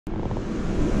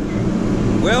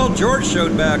Well, George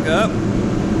showed back up.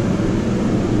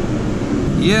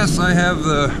 Yes, I have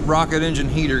the rocket engine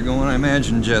heater going. I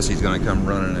imagine Jesse's gonna come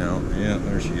running out. Yeah,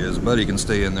 there she is. Buddy can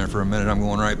stay in there for a minute. I'm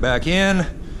going right back in.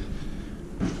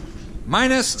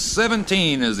 Minus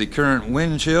 17 is the current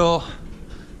wind chill,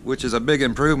 which is a big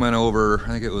improvement over, I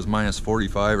think it was minus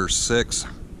 45 or 6.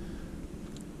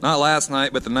 Not last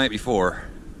night, but the night before.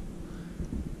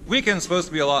 Weekend's supposed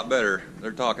to be a lot better.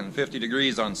 They're talking 50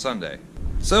 degrees on Sunday.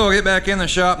 So I'll get back in the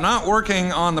shop. Not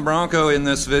working on the Bronco in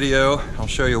this video. I'll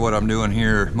show you what I'm doing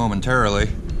here momentarily.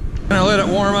 I'm gonna let it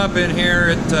warm up in here.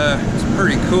 It's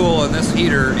pretty cool, and this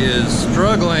heater is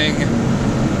struggling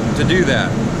to do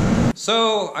that.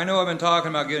 So I know I've been talking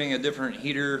about getting a different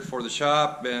heater for the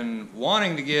shop, been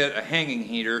wanting to get a hanging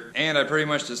heater, and I pretty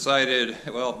much decided,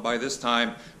 well, by this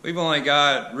time we've only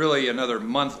got really another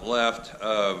month left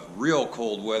of real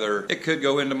cold weather. It could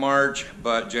go into March,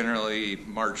 but generally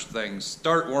March things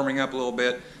start warming up a little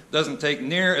bit. Doesn't take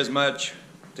near as much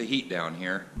to heat down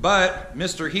here. But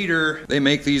Mr. Heater, they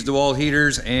make these DeWalt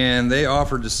heaters, and they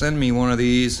offered to send me one of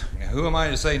these. Who am I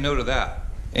to say no to that?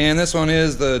 And this one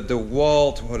is the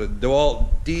DeWalt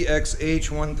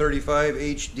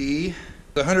DXH135HD.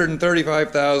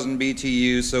 135,000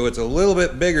 BTU, so it's a little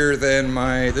bit bigger than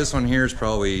this one here is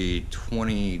probably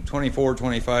 24,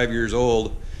 25 years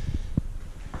old.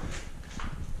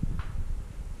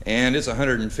 And it's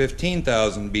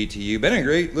 115,000 BTU. Been a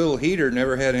great little heater,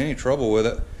 never had any trouble with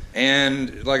it.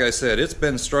 And like I said, it's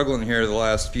been struggling here the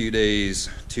last few days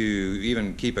to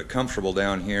even keep it comfortable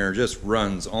down here. Just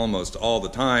runs almost all the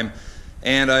time.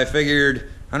 And I figured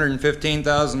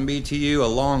 115,000 BTU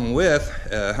along with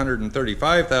a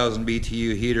 135,000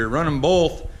 BTU heater, run them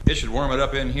both, it should warm it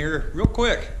up in here real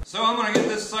quick. So I'm gonna get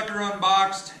this sucker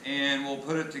unboxed and we'll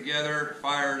put it together,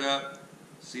 fire it up,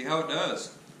 see how it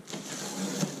does.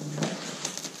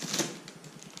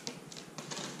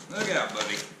 Look out,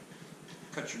 buddy.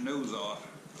 Cut your nose off.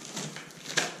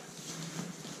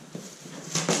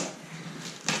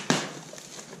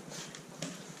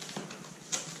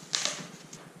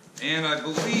 And I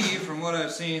believe, from what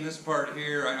I've seen, this part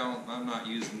here, I'm not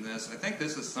using this. I think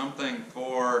this is something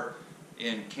for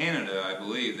in Canada, I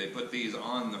believe. They put these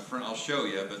on the front. I'll show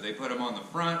you, but they put them on the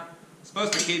front. It's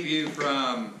supposed to keep you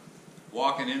from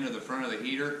walking into the front of the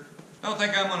heater. I don't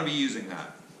think I'm going to be using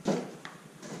that.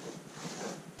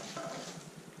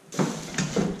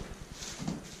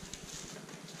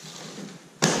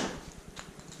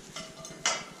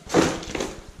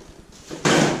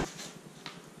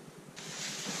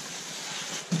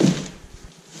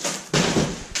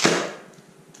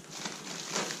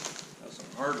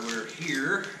 Hardware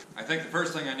here. I think the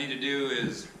first thing I need to do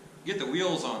is get the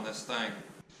wheels on this thing.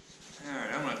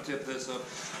 Alright, I'm going to tip this up.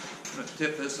 I'm going to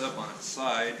tip this up on its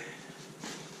side.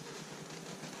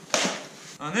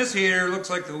 On this heater, it looks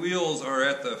like the wheels are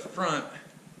at the front.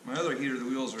 My other heater, the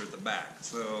wheels are at the back.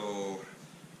 So,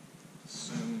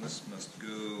 assume this must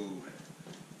go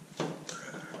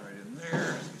right in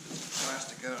there. Get this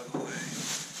plastic out of the way.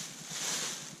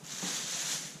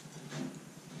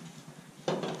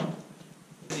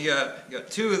 You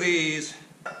got two of these.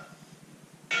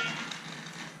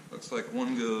 Looks like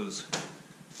one goes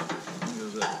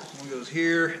up, one goes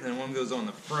here, and then one goes on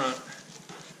the front.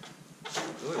 I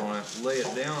really don't have to lay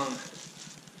it down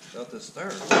without the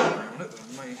styrofoam around it, but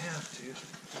I might have to.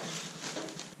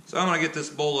 So I'm gonna get this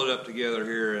bolted up together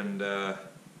here and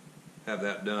have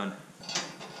that done.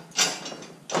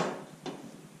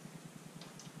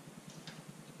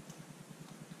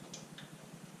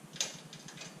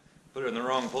 Put it in the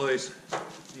wrong place.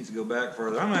 Needs to go back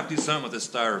further. I'm gonna have to do something with this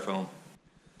styrofoam.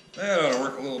 That ought to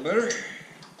work a little better.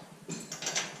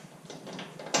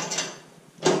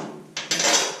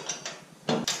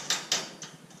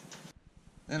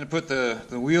 Then to put the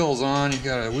wheels on, you've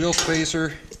got a wheel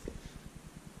spacer.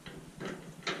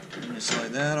 And you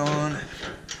slide that on.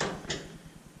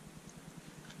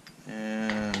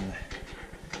 And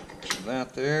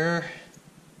that there.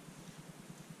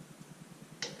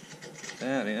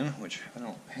 That in, which I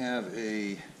don't have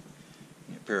a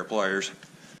pair of pliers.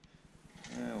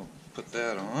 I'll put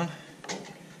that on.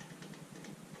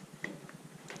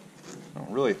 I don't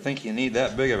really think you need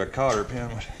that big of a cotter pin,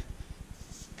 but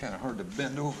it's kind of hard to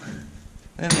bend over.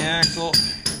 Then the axle,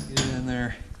 get it in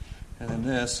there, and then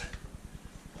this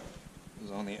is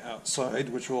on the outside,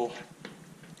 which will,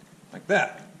 like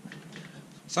that.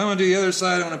 So I'm going to do the other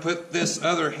side. I'm going to put this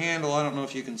other handle, I don't know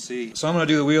if you can see. So I'm going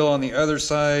to do the wheel on the other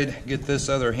side, get this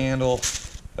other handle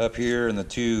up here and the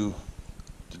two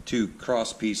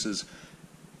cross pieces,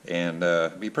 and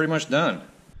be pretty much done.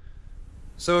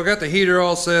 So I've got the heater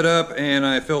all set up and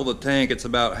I filled the tank. It's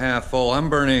about half full. I'm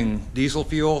burning diesel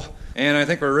fuel. And I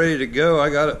think we're ready to go. I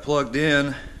got it plugged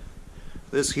in.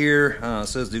 This here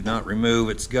says do not remove.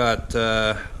 It's got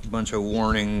a bunch of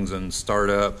warnings and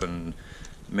startup and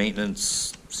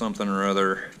maintenance something or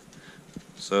other.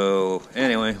 So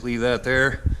anyway, leave that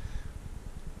there.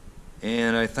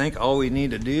 And I think all we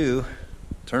need to do,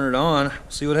 turn it on,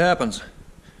 see what happens.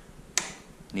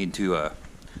 Need to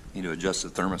adjust the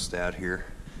thermostat here.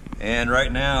 And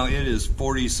right now it is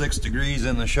 46 degrees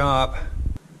in the shop.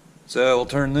 So we'll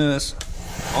turn this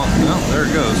on. Oh, there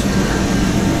it goes.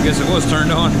 I guess it was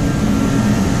turned on.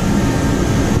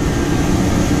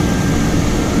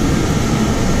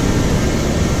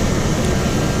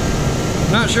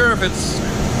 Not sure if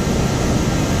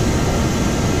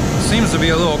seems to be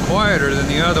a little quieter than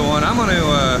the other one. I'm going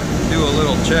to do a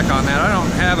little check on that. I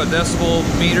don't have a decibel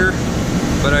meter,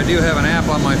 but I do have an app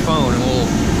on my phone, and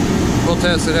we'll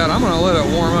test it out. I'm going to let it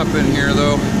warm up in here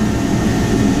though.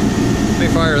 Let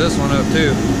me fire this one up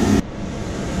too.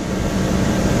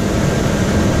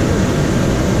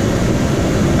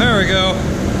 There we go.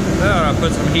 That ought to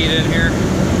put some heat in here.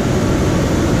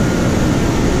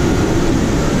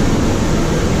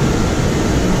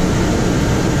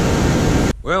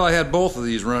 Well, I had both of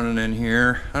these running in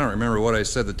here. I don't remember what I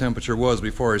said the temperature was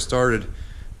before I started.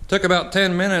 Took about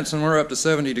 10 minutes and we're up to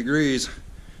 70 degrees.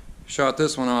 Shot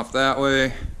this one off that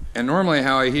way. And normally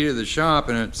how I heated the shop,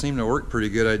 and it seemed to work pretty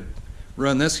good, I'd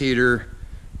run this heater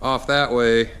off that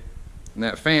way, and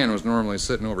that fan was normally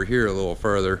sitting over here a little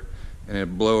further, and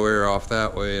it'd blow air off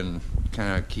that way and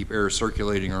kind of keep air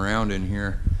circulating around in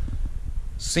here.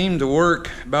 Seemed to work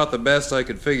about the best I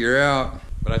could figure out,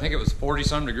 but I think it was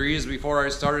 40-some degrees before I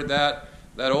started that.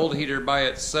 That old heater by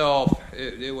itself,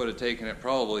 it would have taken it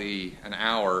probably an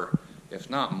hour, if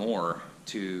not more,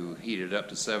 to heat it up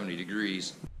to 70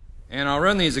 degrees. And I'll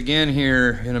run these again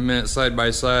here in a minute side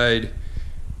by side.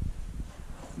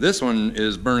 This one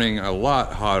is burning a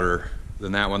lot hotter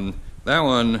than that one. That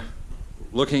one,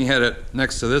 looking at it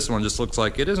next to this one, just looks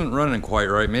like it isn't running quite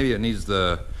right. Maybe it needs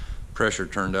the pressure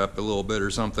turned up a little bit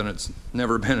or something. It's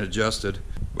never been adjusted.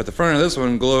 But the front of this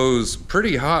one glows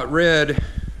pretty hot red.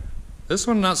 This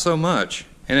one not so much.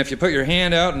 And if you put your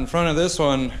hand out in front of this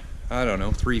one, I don't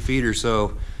know, 3 feet or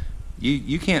so,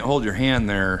 you can't hold your hand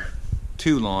there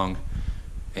too long,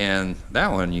 and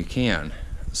that one you can.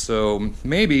 So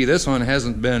maybe this one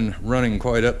hasn't been running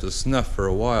quite up to snuff for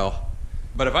a while.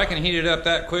 But if I can heat it up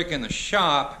that quick in the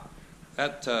shop,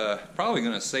 that's probably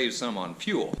going to save some on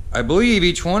fuel. I believe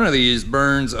each one of these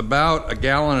burns about 1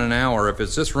 gallon an hour. If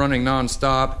it's just running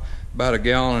non-stop, about 1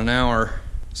 gallon an hour.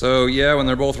 So yeah, when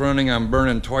they're both running, I'm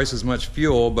burning twice as much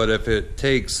fuel, but if it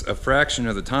takes a fraction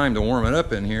of the time to warm it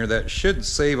up in here, that should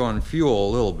save on fuel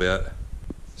a little bit.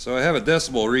 So I have a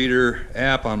decibel reader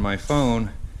app on my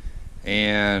phone,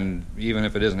 and even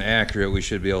if it isn't accurate, we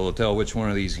should be able to tell which one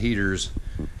of these heaters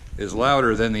is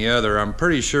louder than the other. I'm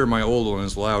pretty sure my old one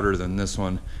is louder than this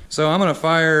one. So I'm gonna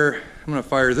fire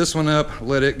this one up,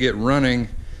 let it get running,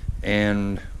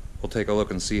 and we'll take a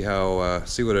look and see how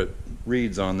see what it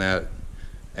reads on that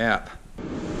app.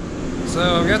 So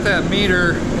I've got that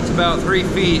meter. It's about 3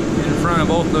 feet in front of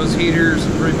both those heaters,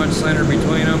 pretty much centered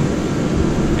between them.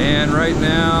 And right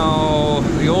now,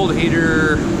 the old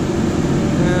heater,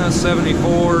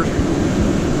 74.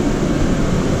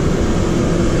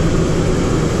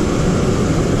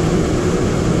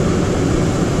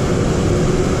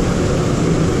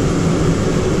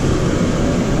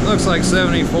 Looks like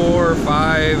 74,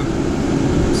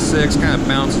 5, 6, kind of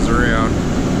bounces around.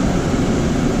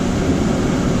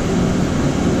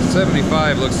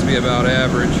 75 looks to be about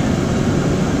average.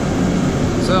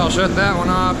 So I'll shut that one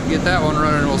off, get that one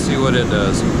running, and we'll see what it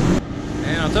does.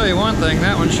 And I'll tell you one thing,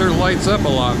 that one sure lights up a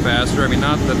lot faster. I mean,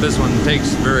 not that this one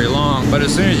takes very long, but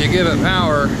as soon as you give it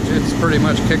power, it's pretty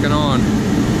much kicking on.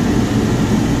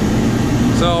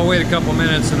 So I'll wait a couple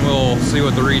minutes and we'll see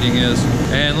what the reading is.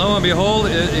 And lo and behold,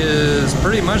 it is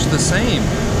pretty much the same.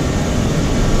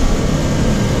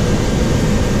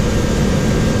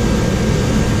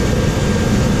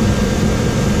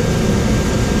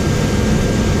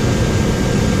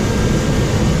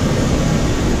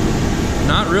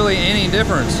 Not really any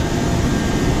difference.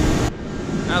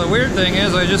 Now the weird thing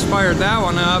is I just fired that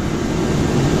one up.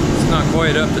 It's not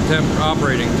quite up to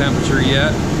operating temperature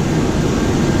yet.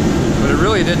 But it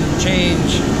really didn't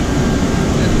change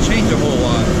a whole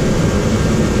lot.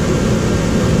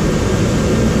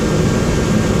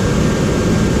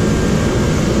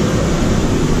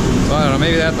 So I don't know,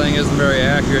 maybe that thing isn't very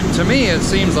accurate. To me it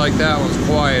seems like that one's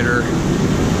quieter,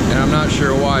 and I'm not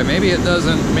sure why. Maybe it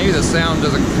doesn't, maybe the sound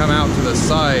doesn't come out to the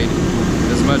side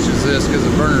as much as this because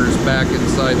the burner's back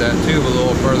inside that tube a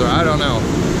little further. I don't know.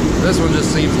 This one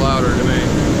just seems louder to me.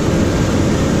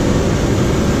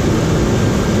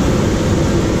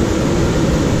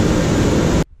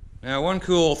 Now, one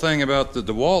cool thing about the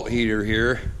DeWalt heater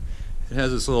here, it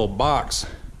has this little box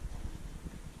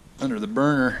under the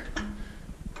burner.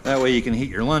 That way you can heat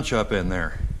your lunch up in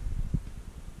there.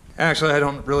 Actually, I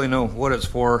don't really know what it's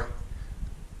for.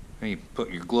 You put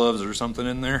your gloves or something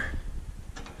in there.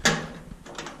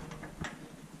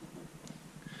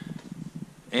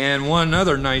 And one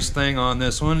other nice thing on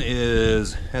this one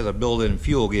is it has a built-in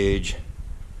fuel gauge.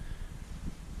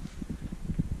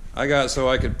 I got so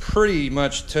I could pretty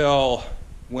much tell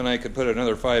when I could put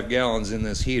another 5 gallons in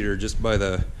this heater just by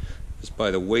the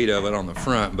weight of it on the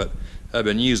front, but I've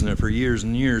been using it for years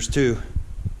and years too.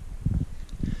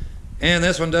 And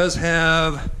this one does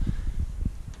have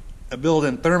a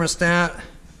built-in thermostat.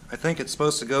 I think it's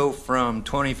supposed to go from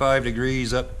 25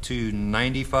 degrees up to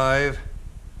 95.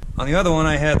 On the other one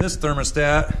I had this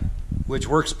thermostat, which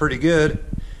works pretty good,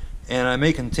 and I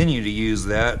may continue to use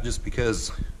that just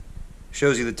because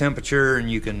shows you the temperature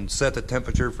and you can set the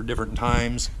temperature for different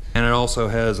times. And it also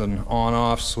has an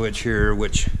on-off switch here,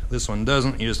 which this one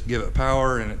doesn't. You just give it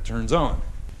power and it turns on.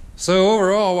 So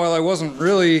overall, while I wasn't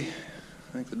really,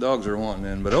 I think the dogs are wanting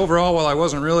in, but overall, while I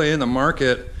wasn't really in the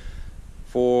market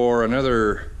for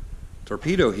another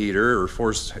torpedo heater or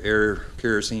forced air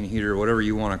kerosene heater, whatever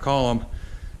you want to call them,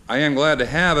 I am glad to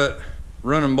have it.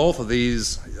 Running both of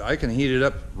these, I can heat it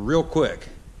up real quick.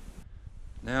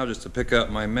 Now just to pick up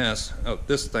my mess, oh,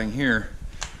 this thing here,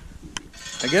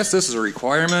 I guess this is a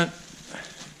requirement,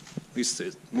 at least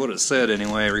what it said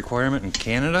anyway, a requirement in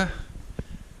Canada.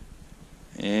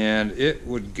 And it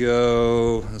would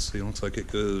go, let's see, looks like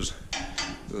it goes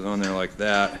on there like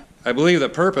that. I believe the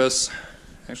purpose,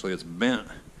 actually it's bent,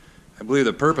 I believe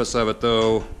the purpose of it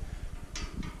though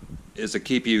is to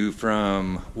keep you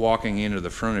from walking into the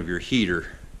front of your heater.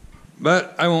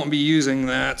 But I won't be using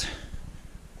that.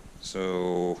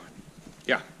 So,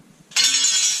 yeah.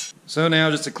 So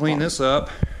now just to clean this up,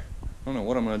 I don't know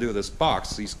what I'm going to do with this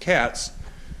box. These cats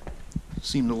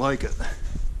seem to like it.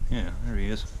 Yeah, there he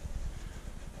is.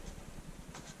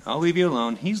 I'll leave you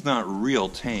alone. He's not real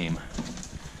tame.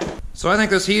 So I think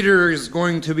this heater is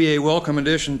going to be a welcome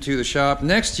addition to the shop.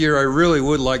 Next year I really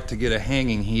would like to get a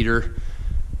hanging heater.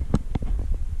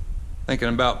 Thinking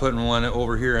about putting one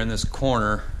over here in this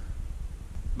corner.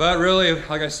 But really,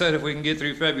 like I said, if we can get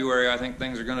through February, I think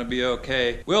things are going to be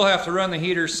okay. We'll have to run the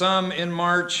heater some in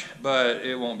March, but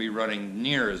it won't be running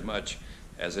near as much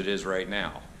as it is right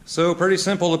now. So pretty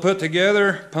simple to put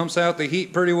together, pumps out the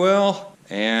heat pretty well,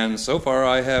 and so far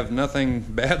I have nothing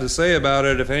bad to say about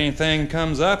it. If anything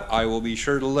comes up, I will be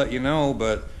sure to let you know,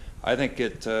 but I think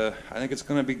it's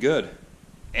going to be good.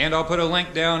 And I'll put a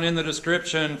link down in the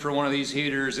description for one of these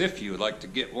heaters if you would like to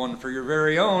get one for your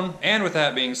very own. And with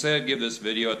that being said, give this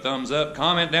video a thumbs up,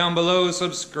 comment down below,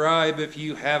 subscribe if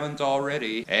you haven't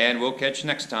already, and we'll catch you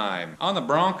next time on the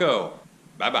Bronco.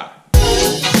 Bye-bye.